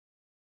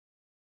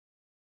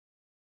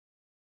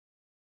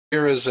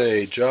Here is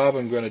a job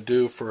I'm going to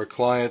do for a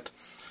client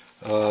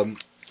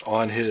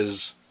on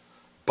his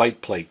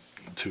bite plate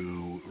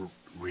to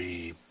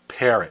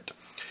repair it.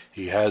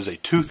 He has a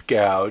tooth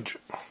gouge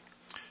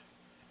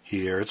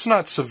here. It's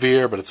not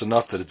severe, but it's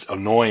enough that it's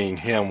annoying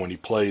him when he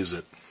plays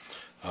it.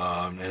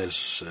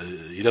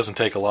 He doesn't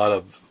take a lot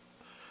of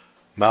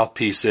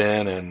mouthpiece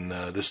in, and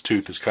this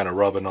tooth is kind of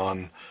rubbing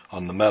on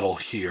the metal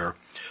here.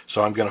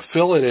 So I'm going to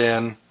fill it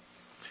in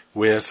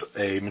with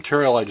a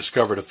material I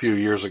discovered a few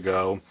years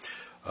ago.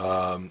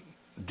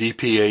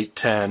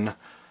 DP810.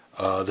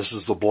 This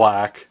is the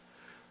black.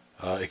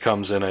 It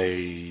comes in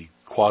a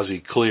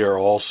quasi-clear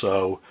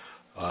also.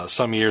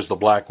 Some years the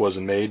black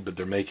wasn't made, but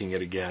they're making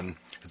it again.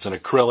 It's an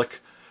acrylic,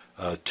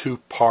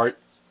 two-part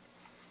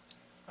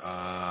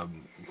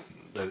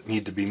that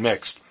need to be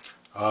mixed.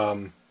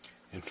 In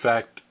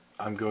fact,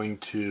 I'm going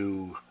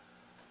to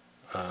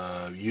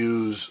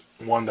use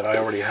one that I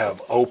already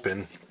have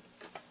open.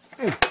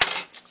 I'm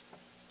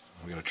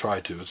going to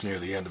try to. It's near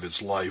the end of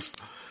its life.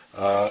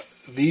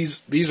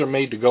 These are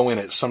made to go in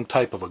at some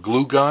type of a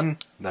glue gun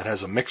that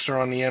has a mixer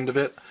on the end of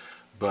it,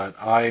 but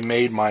I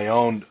made my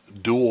own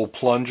dual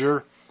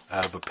plunger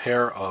out of a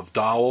pair of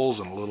dowels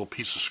and a little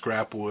piece of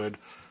scrap wood,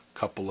 a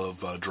couple of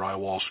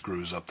drywall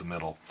screws up the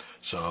middle.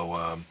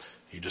 So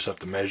you just have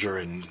to measure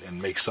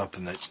and make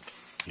something that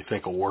you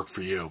think will work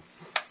for you.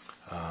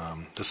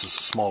 This is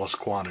the smallest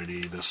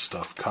quantity this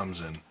stuff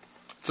comes in.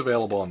 It's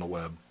available on the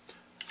web.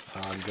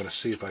 I'm going to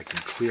see if I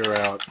can clear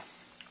out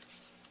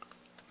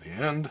the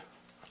end.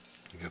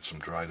 You get some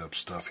dried up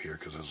stuff here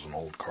because this is an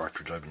old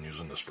cartridge. I've been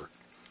using this for a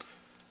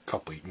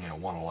couple,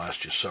 one will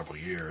last you several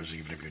years,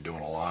 even if you're doing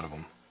a lot of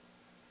them.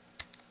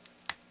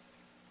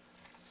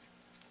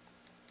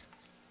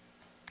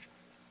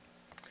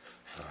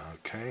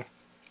 Okay,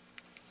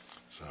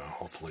 so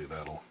hopefully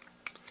that'll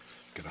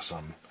get us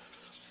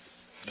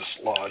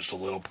dislodged a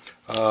little.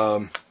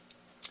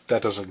 If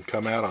that doesn't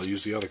come out, I'll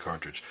use the other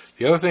cartridge.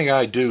 The other thing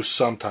I do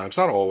sometimes,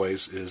 not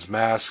always, is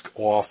mask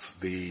off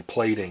the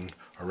plating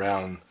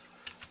around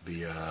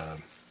the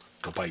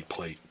bite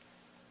plate.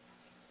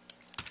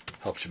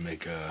 Helps you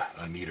make a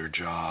neater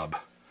job.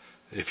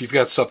 If you've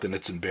got something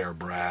that's in bare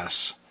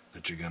brass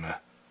that you're going to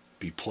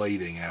be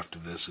plating after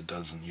this,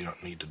 you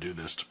don't need to do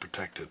this to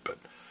protect it, but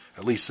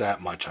at least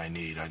that much I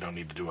need. I don't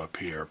need to do up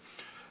here.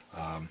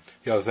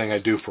 The other thing I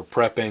do for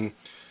prepping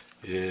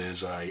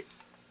is I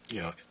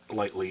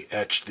lightly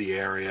etch the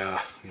area,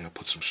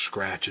 put some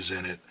scratches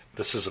in it.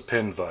 This is a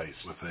pin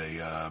vise with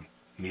a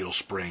needle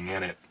spring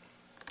in it.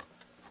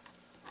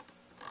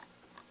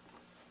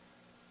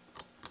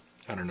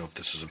 I don't know if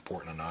this is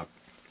important or not,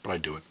 but I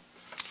do it.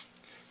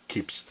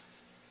 It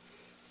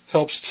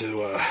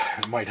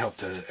might help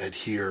to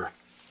adhere.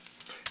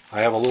 I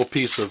have a little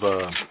piece of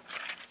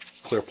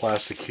clear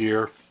plastic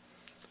here.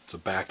 It's a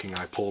backing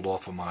I pulled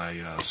off of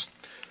my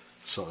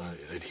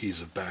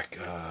adhesive back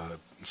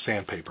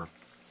sandpaper.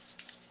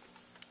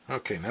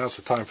 Okay, now's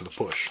the time for the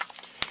push.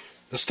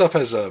 This stuff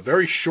has a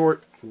very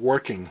short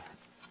working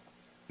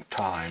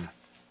time,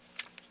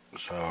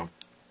 so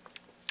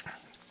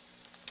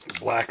the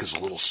black is a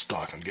little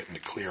stuck. I'm getting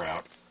it clear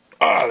out.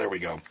 There we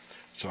go.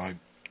 So I'm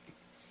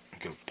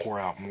going to pour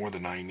out more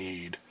than I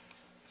need.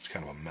 It's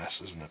kind of a mess,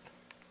 isn't it?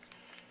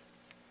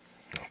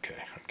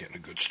 Okay, I'm getting a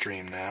good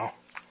stream now.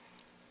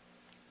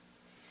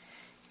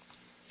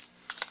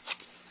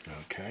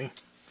 Okay.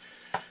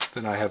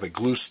 Then I have a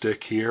glue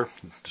stick here,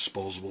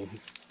 disposable.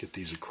 Get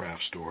these at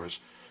craft stores.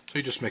 So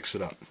you just mix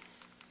it up.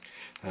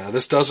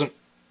 This doesn't,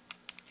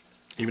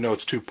 even though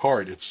it's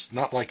two-part, it's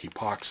not like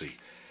epoxy.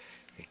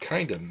 It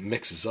kind of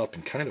mixes up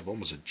in kind of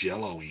almost a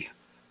jello-y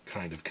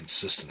kind of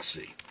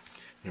consistency.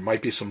 There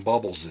might be some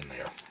bubbles in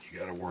there. You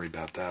got to worry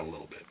about that a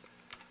little bit.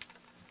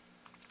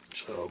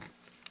 So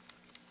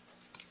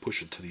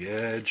push it to the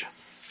edge.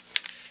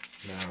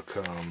 Now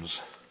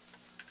comes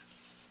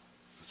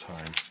the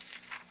time.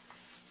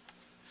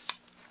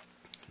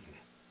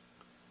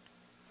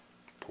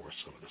 Pour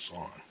some of this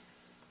on.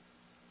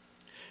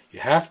 You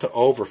have to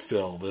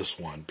overfill this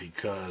one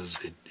because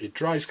it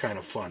dries kind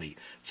of funny.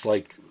 It's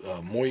like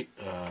it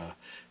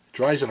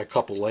dries in a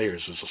couple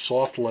layers. There's a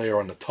soft layer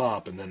on the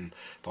top, and then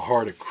the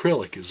hard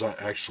acrylic is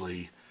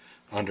actually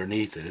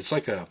underneath it. It's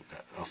like a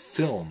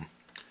film.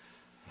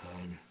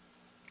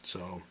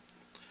 So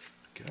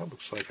okay, it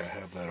looks like I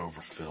have that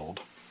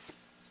overfilled.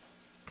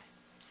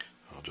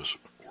 I'll just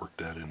work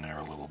that in there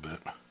a little bit.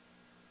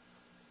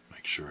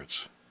 Make sure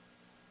it's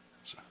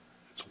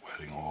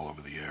wetting all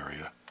over the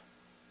area.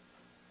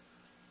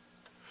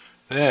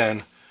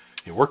 Then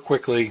you work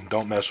quickly,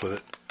 don't mess with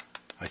it.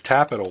 I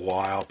tap it a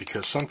while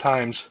because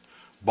sometimes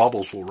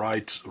bubbles will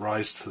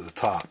rise to the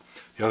top.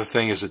 The other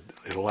thing is it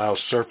allows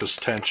surface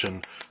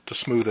tension to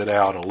smooth it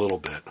out a little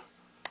bit.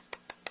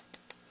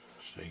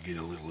 So you get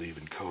a little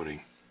even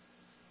coating.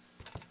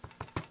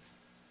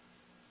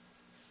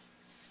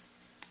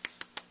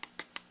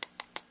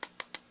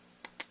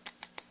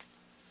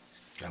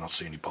 I don't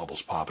see any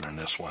bubbles popping in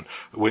this one.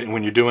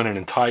 When you're doing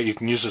you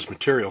can use this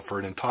material for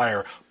an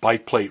entire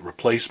bite plate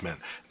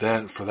replacement.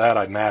 Then for that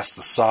I mask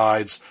the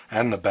sides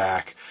and the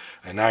back.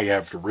 and now you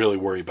have to really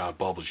worry about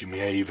bubbles. You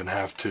may even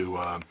have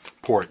to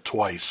pour it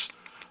twice.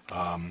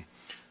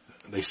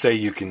 They say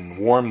you can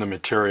warm the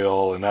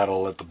material and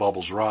that'll let the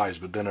bubbles rise,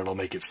 but then it'll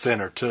make it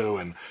thinner too,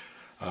 and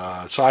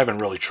so I haven't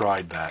really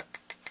tried that.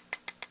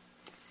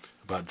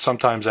 But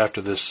sometimes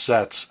after this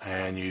sets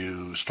and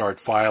you start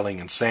filing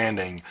and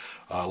sanding,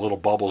 little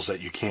bubbles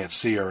that you can't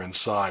see are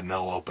inside and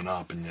they'll open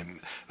up,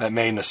 and that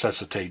may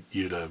necessitate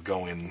you to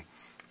go in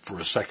for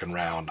a second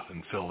round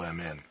and fill them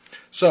in.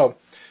 So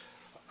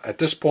at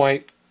this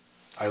point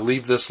I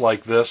leave this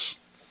like this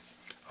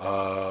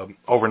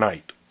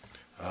overnight,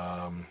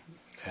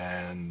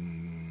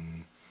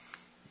 and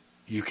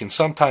you can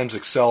sometimes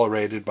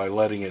accelerate it by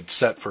letting it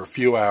set for a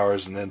few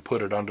hours and then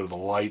put it under the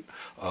light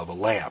of a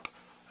lamp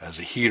as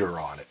a heater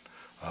on it.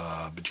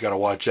 But you got to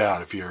watch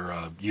out if you're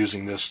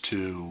using this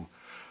to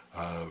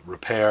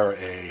repair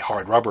a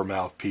hard rubber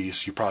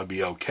mouthpiece. You'd probably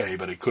be okay,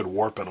 but it could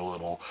warp it a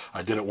little.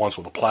 I did it once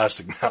with a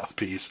plastic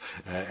mouthpiece,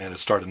 and it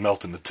started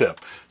melting the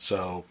tip.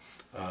 So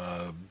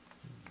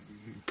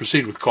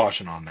proceed with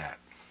caution on that.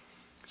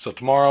 So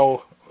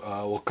tomorrow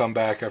we'll come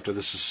back after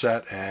this is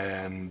set,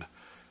 and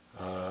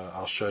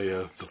I'll show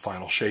you the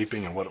final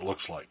shaping and what it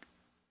looks like.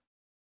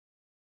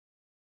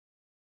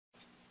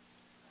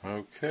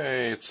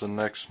 Okay, it's the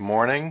next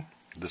morning.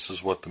 This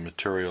is what the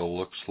material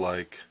looks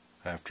like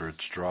after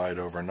it's dried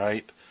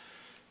overnight.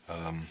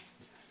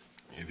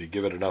 If you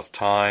give it enough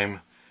time,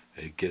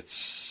 it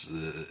gets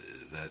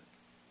that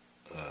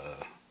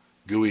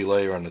gooey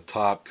layer on the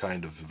top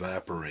kind of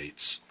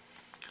evaporates.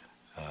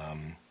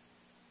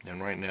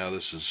 And right now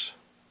this is,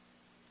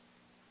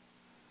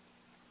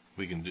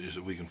 we can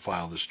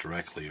file this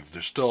directly. If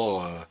there's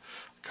still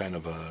kind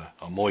of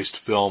a moist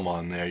film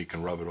on there, you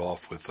can rub it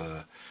off with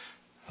a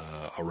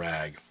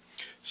rag.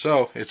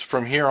 So it's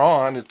from here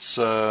on, it's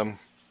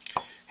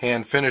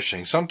hand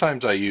finishing.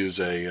 Sometimes I use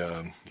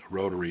a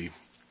rotary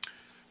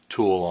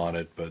tool on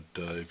it, but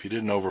if you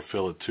didn't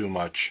overfill it too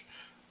much,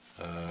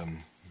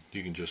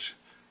 you can just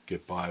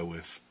get by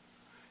with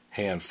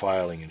hand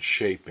filing and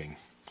shaping,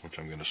 which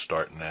I'm going to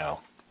start now.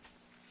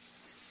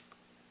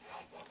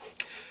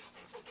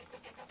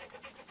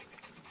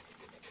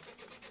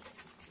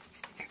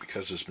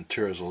 Because this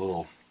material is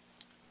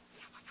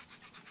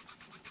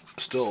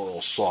still a little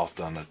soft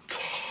on the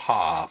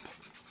top,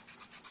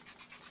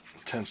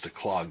 it tends to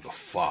clog the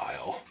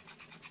file.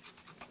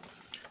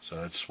 So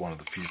that's one of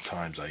the few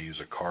times I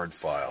use a card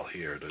file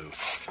here to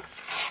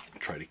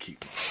try to keep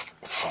the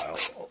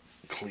file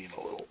clean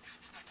a little.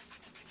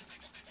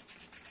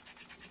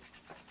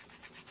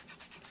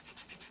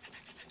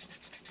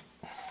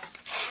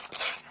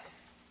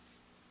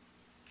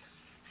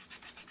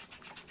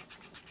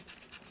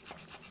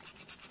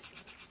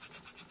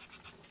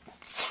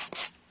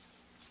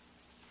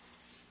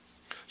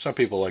 Some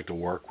people like to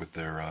work with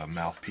their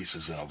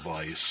mouthpieces in a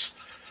vise.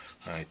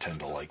 I tend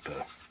to like to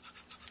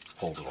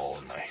hold it all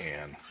in my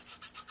hand.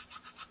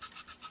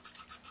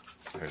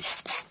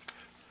 There's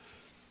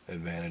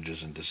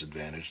advantages and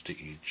disadvantages to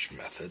each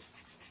method.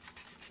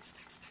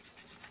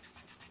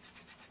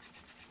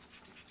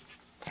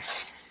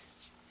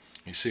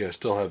 You see, I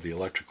still have the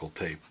electrical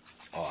tape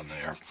on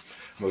there.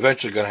 I'm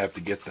eventually going to have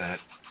to get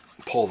that,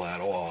 pull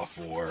that off,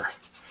 or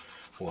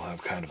we'll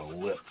have kind of a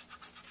lip.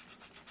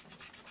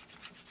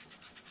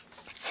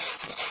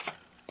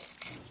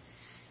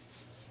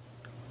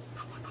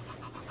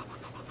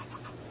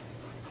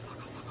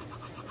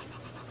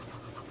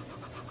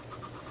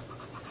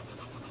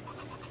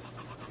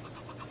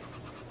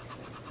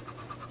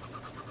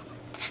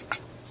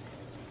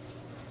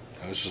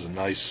 This is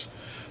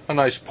a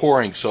nice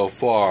pouring so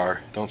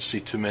far. Don't see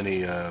too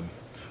many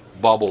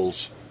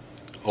bubbles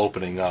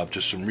opening up,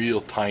 just some real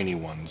tiny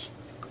ones.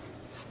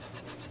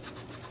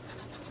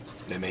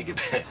 They may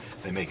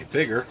get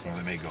bigger, or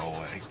they may go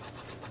away.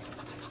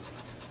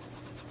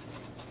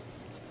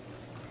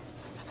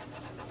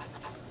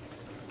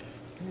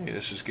 Okay,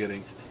 this is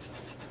getting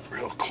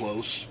real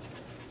close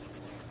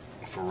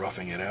for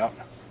roughing it out.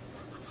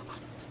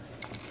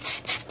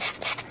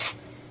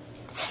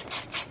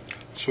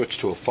 Switch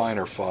to a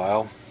finer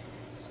file.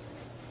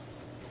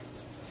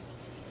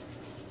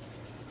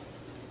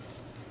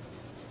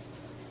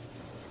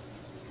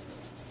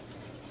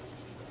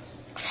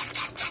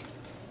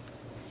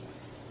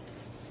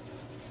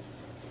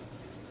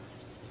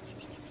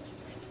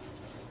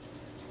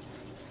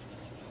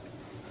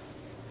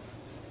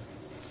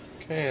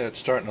 Okay, it's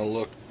starting to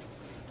look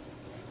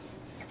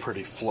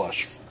pretty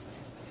flush.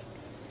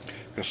 I'm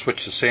going to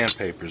switch to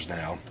sandpapers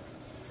now.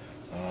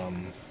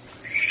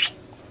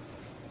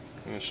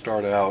 I'm going to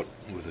start out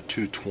with a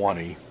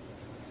 220.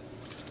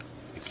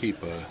 I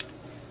keep a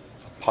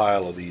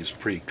pile of these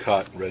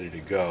pre-cut ready to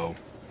go.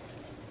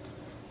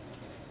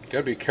 Got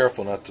to be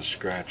careful not to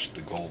scratch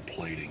the gold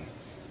plating.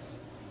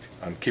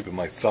 I'm keeping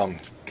my thumb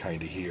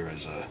kind of here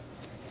as a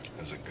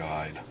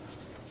guide.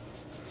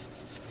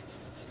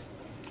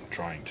 I'm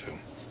trying to.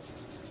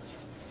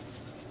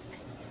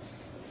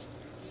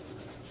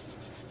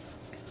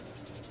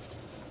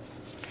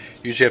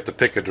 Usually you have to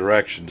pick a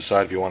direction,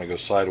 decide if you want to go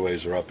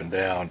sideways or up and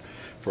down.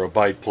 For a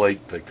bite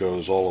plate that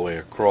goes all the way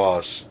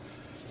across,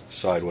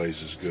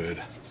 sideways is good.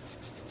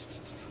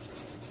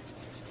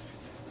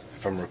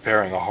 If I'm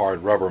repairing a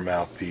hard rubber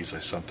mouthpiece, I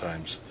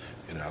sometimes,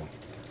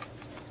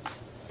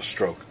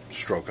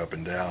 stroke up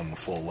and down the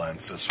full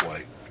length this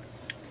way.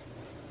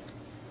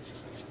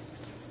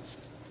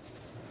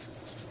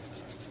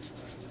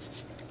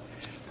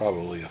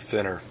 Probably a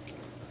thinner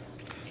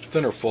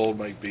fold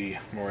might be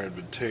more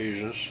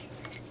advantageous.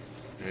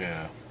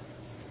 Yeah,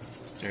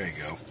 there you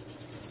go.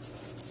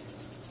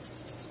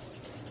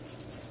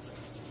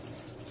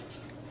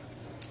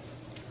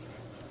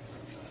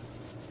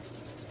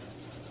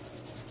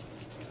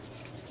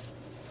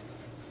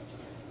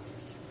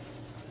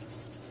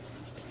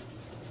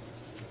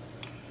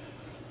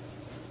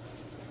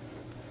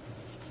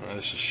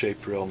 This is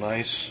shaped real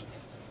nice.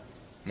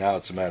 Now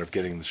it's a matter of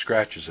getting the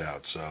scratches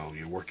out. So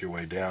you work your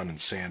way down in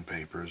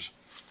sandpapers.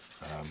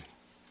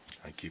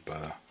 I keep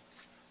a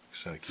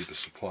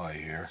supply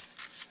here.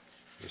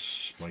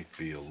 This might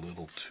be a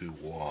little too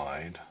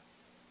wide.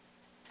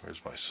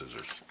 Where's my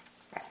scissors?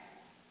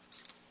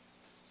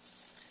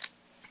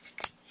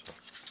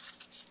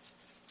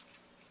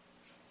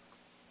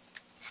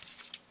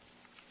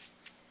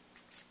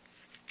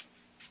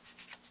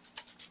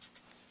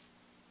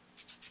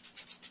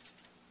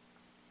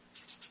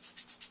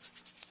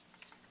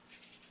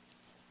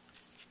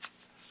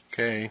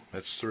 Okay,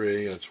 that's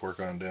 3. Let's work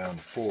on down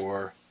to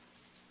 4.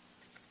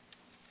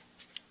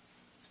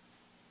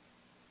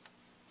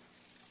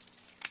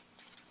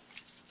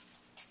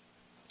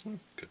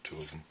 Got 2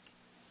 of them.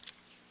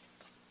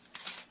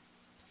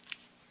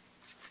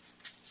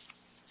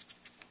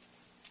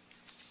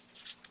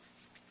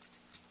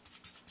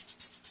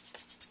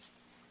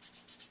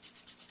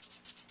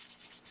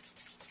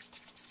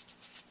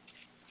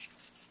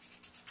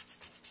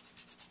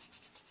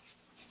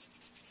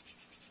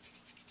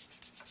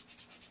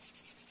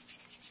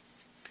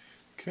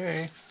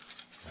 Okay,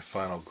 my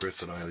final grit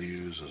that I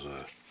use is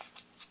a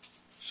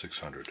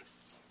 600.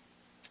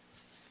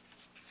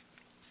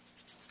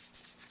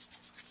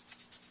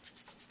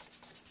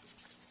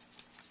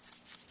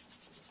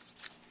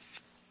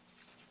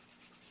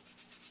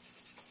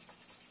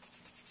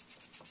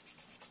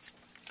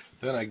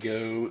 Then I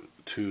go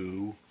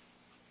to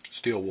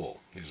steel wool.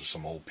 These are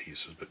some old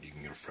pieces, but you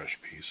can get a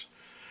fresh piece.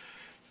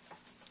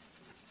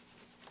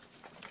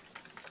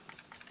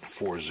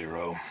 40.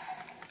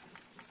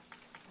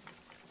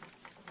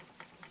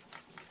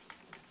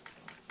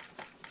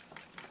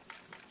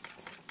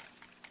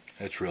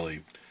 It's really,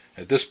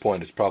 at this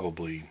point, it's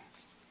probably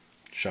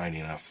shiny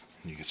enough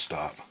you could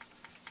stop.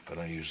 But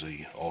I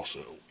usually also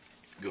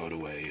go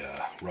to a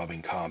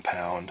rubbing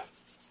compound.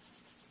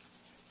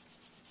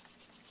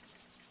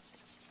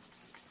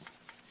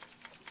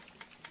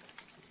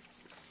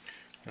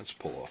 Let's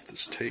pull off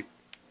this tape.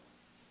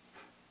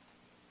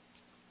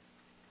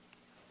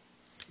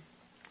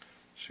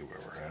 See where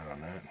we're at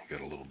on that.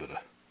 Got a little bit of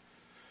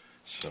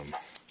some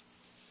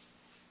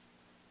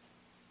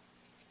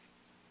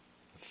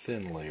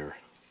thin layer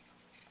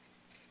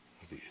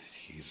of the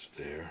adhesive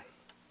there.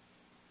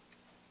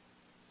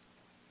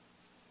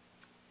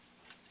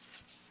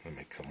 Let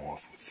me come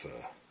off with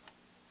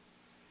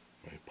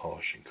my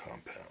polishing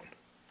compound.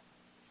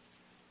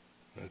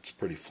 That's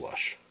pretty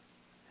flush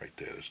right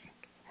there. There's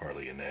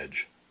hardly an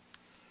edge.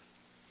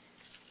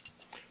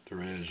 If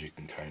there is, you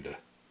can kind of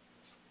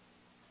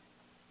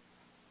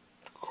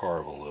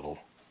carve a little.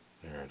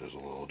 There it is, a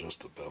little,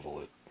 just to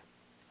bevel it.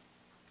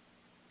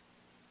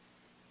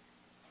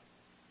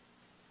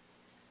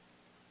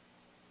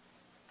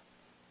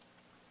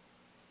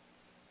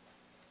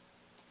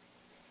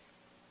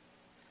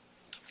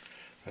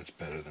 That's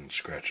better than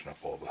scratching up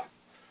all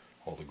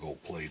the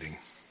gold plating.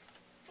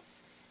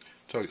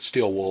 So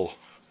steel wool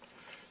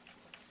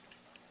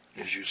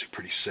is usually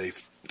pretty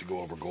safe to go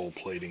over gold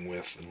plating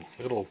with,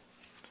 and it'll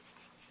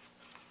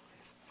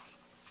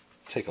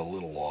take a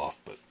little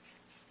off, but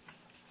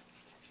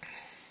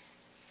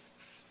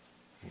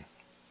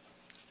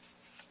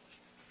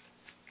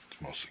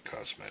it's mostly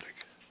cosmetic.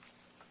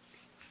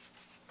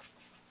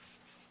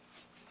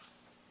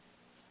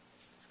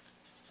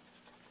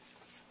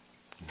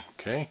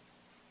 Okay.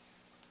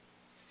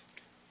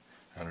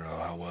 I don't know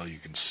how well you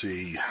can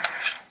see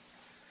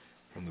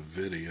from the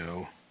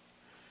video,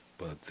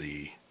 but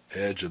the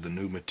edge of the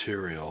new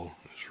material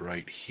is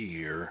right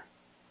here.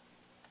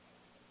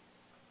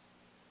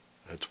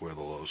 That's where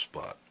the low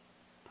spot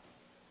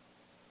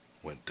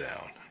went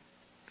down.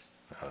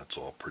 Now it's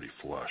all pretty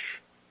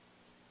flush.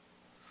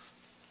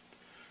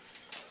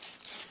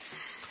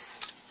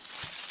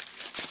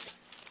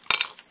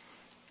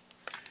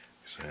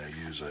 So I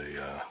use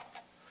a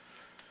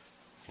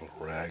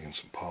little rag and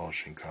some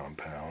polishing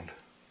compound.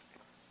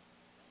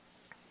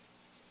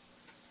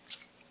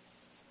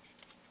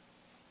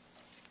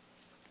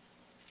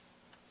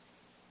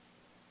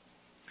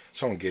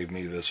 Someone gave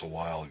me this a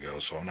while ago,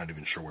 so I'm not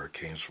even sure where it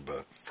came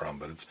from,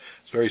 but it's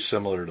very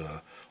similar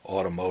to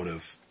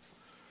automotive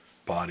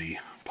body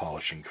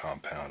polishing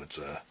compound. It's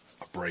a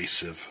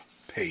abrasive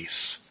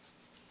paste.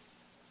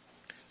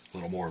 a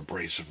little more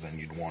abrasive than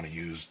you'd want to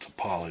use to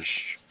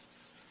polish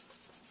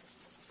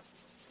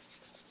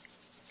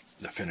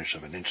the finish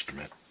of an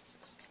instrument,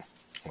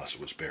 unless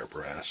it was bare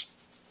brass.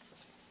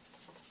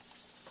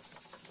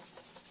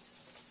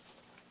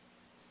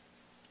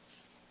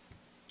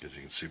 As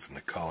you can see from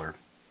the color,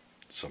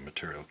 some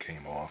material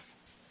came off.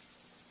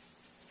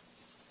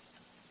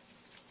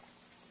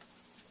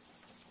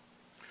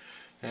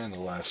 And the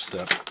last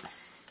step,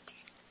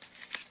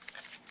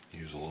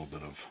 use a little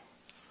bit of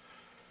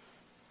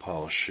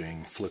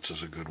polishing. Flitz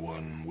is a good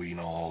one.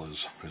 Wienall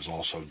is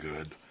also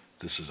good.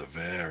 This is a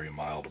very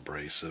mild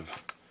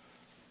abrasive.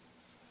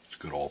 It's a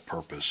good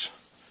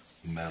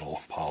all-purpose metal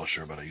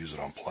polisher, but I use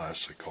it on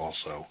plastic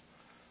also.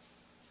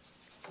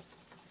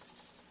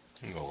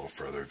 You can go a little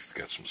further if you've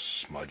got some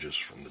smudges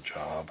from the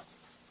job.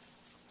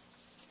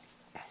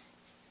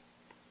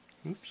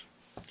 Oops.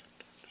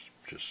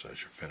 Just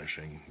as you're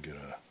finishing, get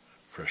a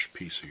fresh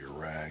piece of your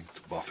rag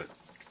to buff it.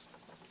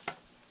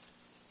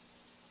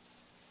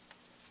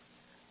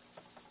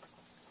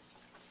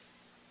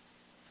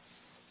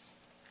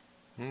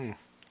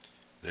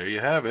 There you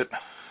have it.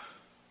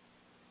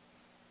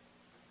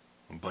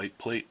 A bite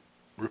plate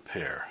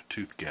repair,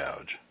 tooth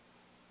gouge.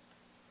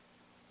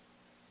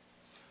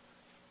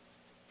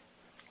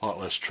 A lot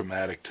less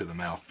traumatic to the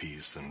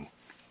mouthpiece than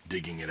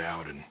digging it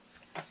out and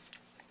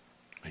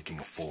making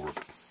a full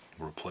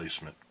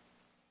replacement.